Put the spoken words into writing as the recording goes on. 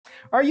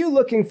Are you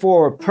looking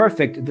for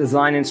perfect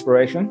design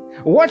inspiration?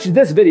 Watch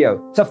this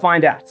video to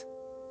find out.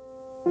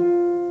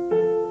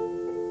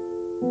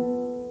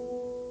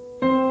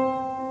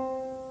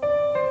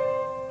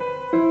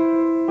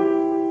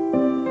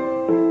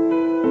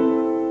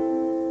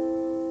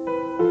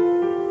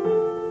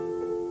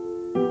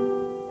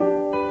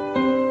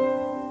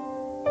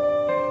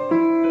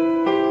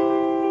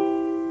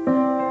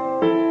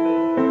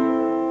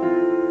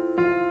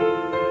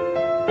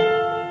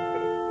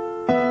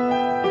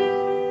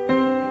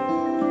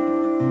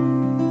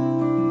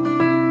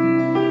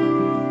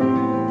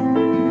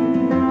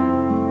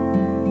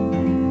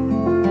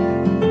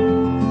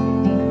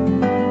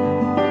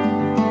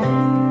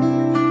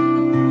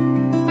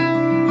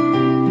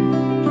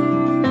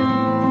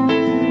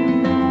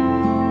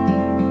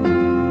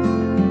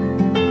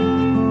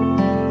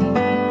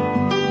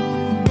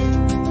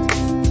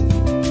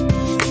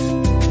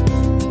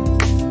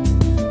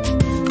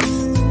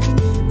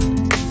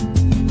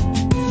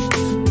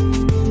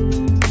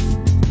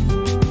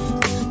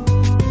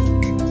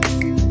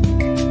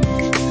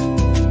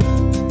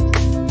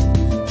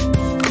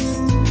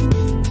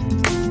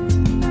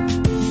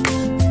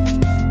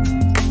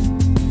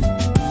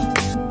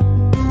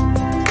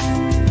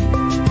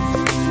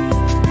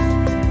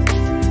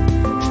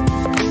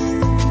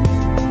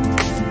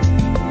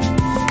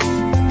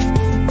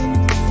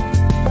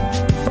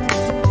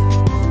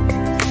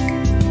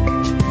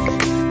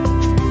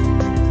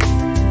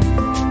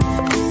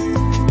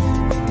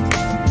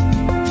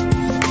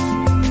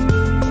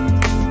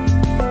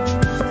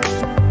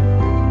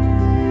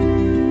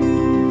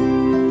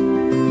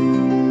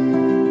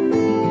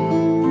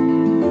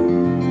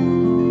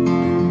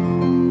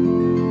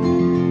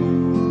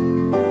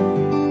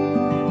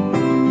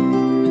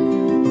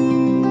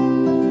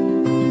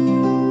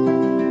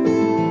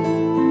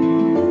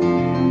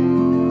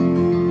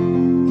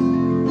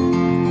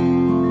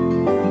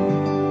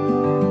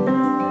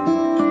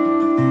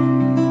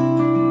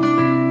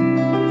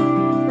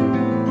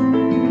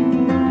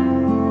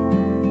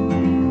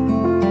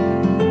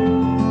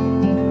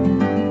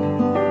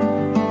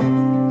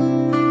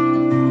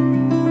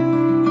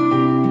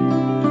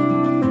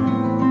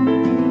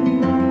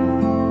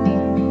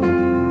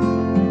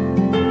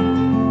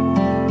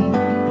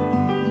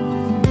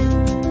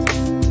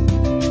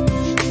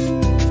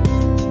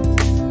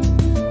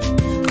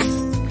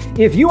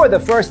 If you are the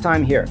first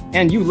time here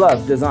and you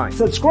love design,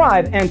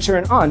 subscribe and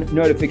turn on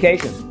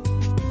notifications.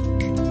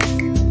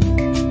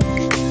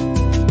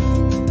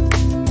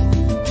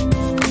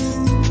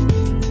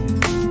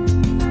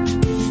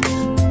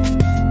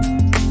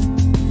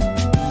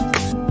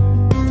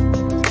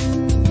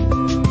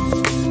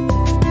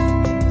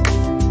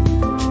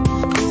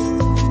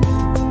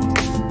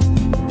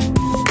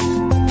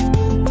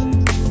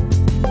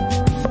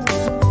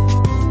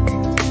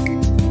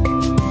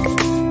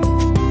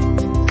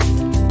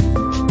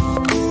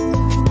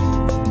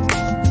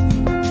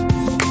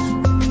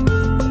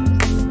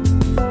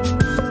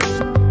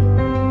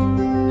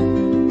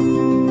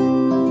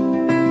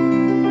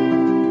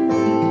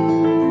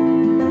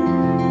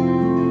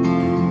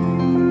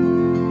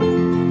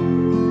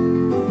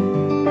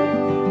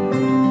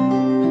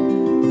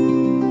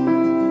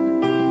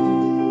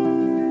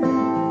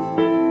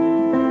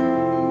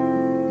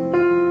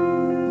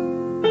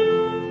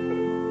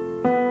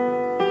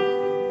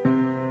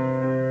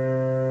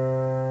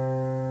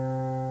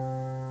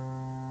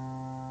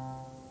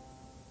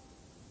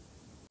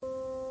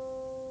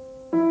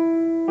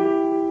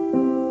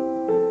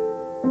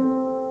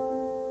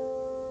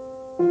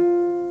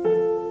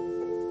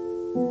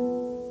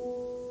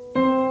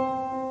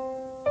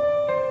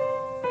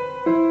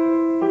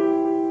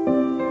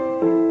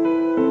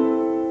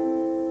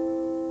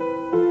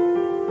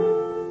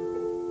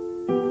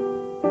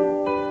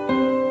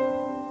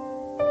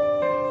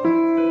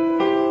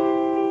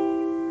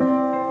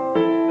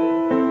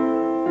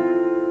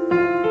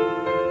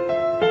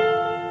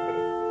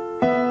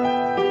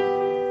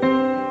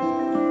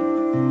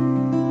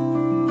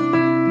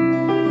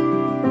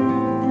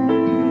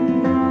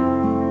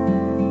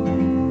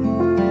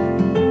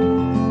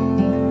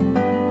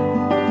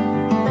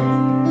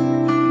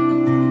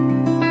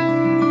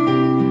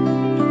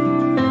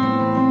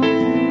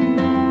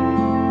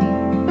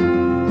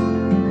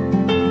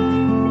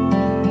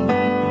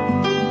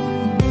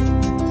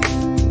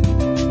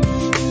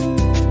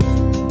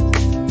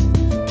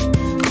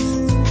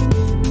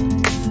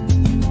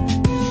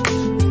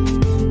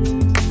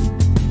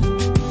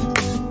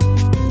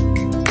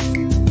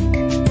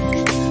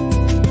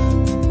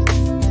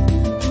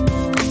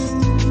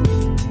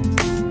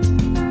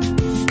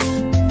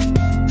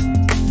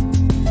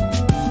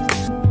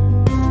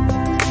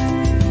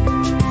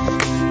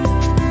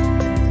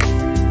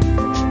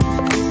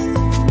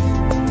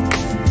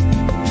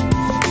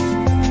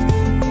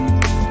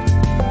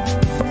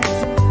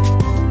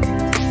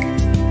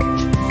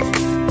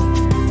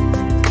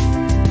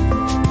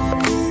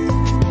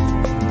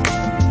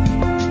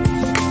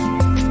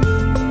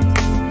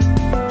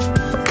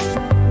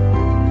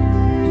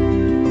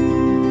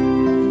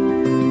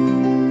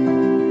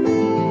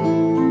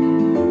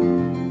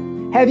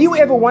 Have you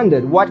ever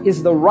wondered what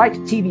is the right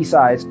TV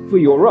size for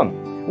your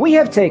room? We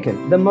have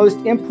taken the most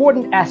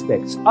important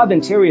aspects of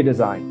interior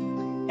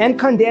design and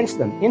condensed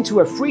them into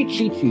a free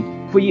cheat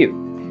sheet for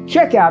you.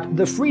 Check out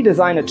the free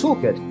designer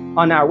toolkit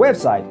on our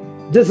website,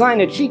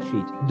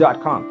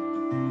 designercheatsheet.com.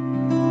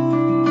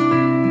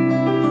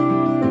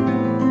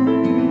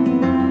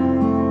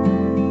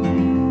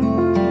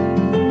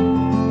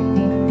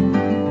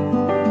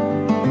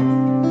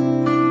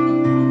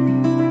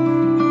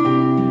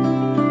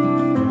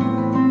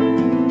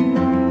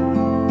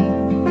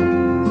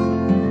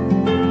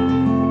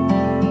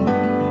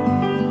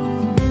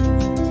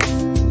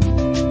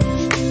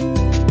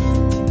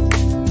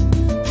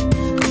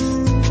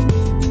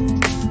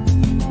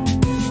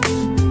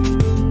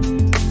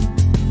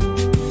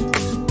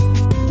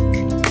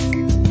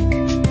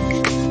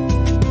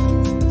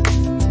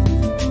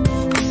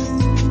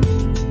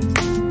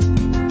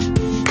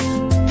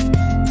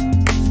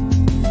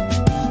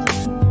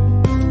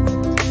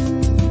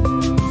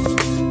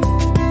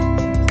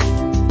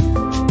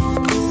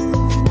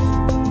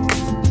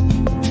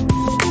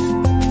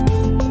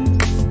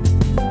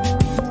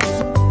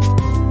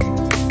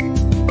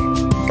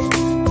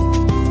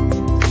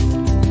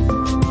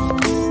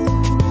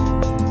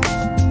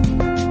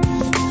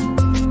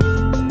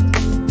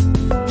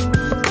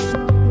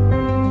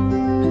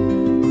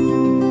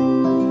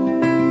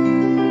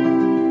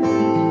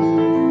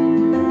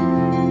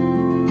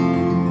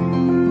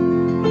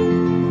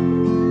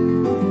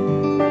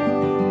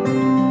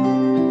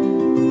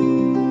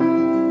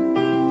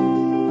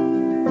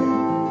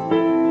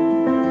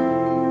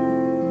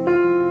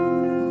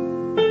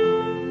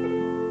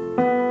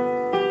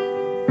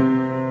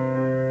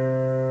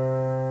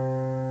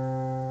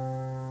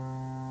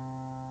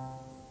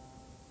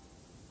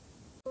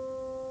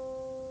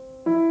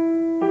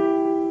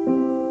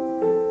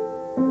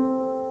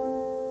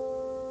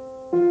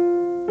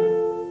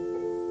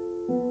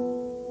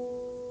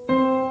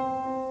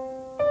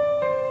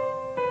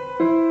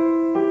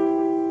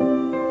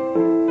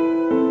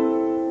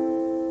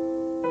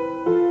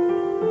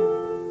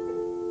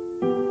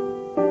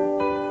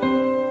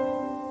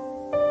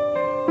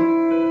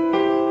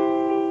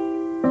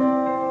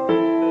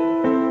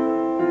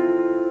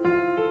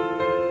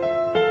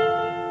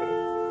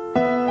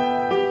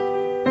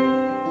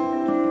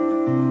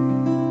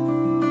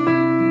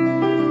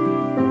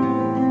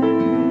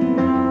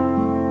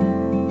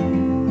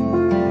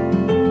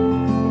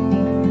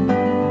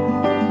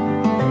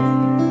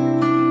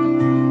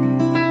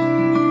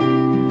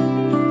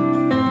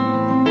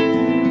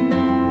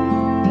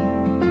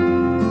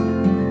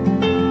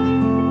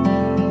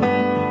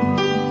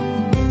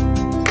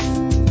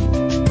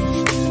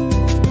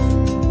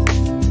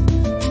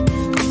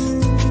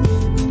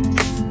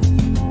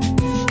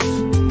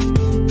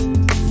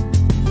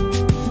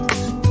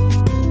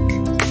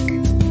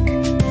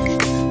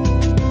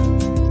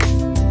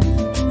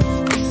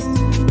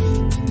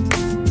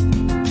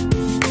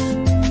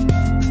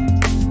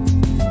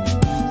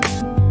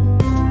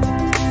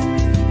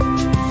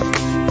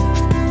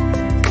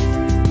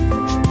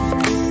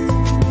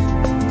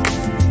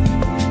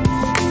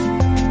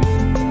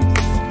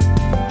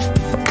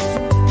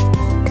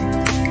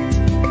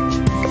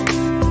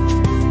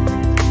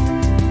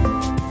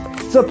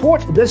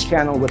 Support this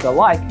channel with a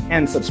like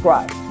and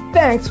subscribe.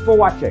 Thanks for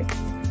watching.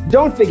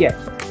 Don't forget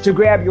to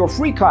grab your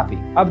free copy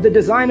of the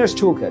Designer's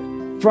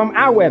Toolkit from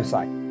our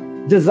website,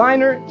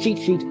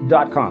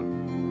 designercheatsheet.com.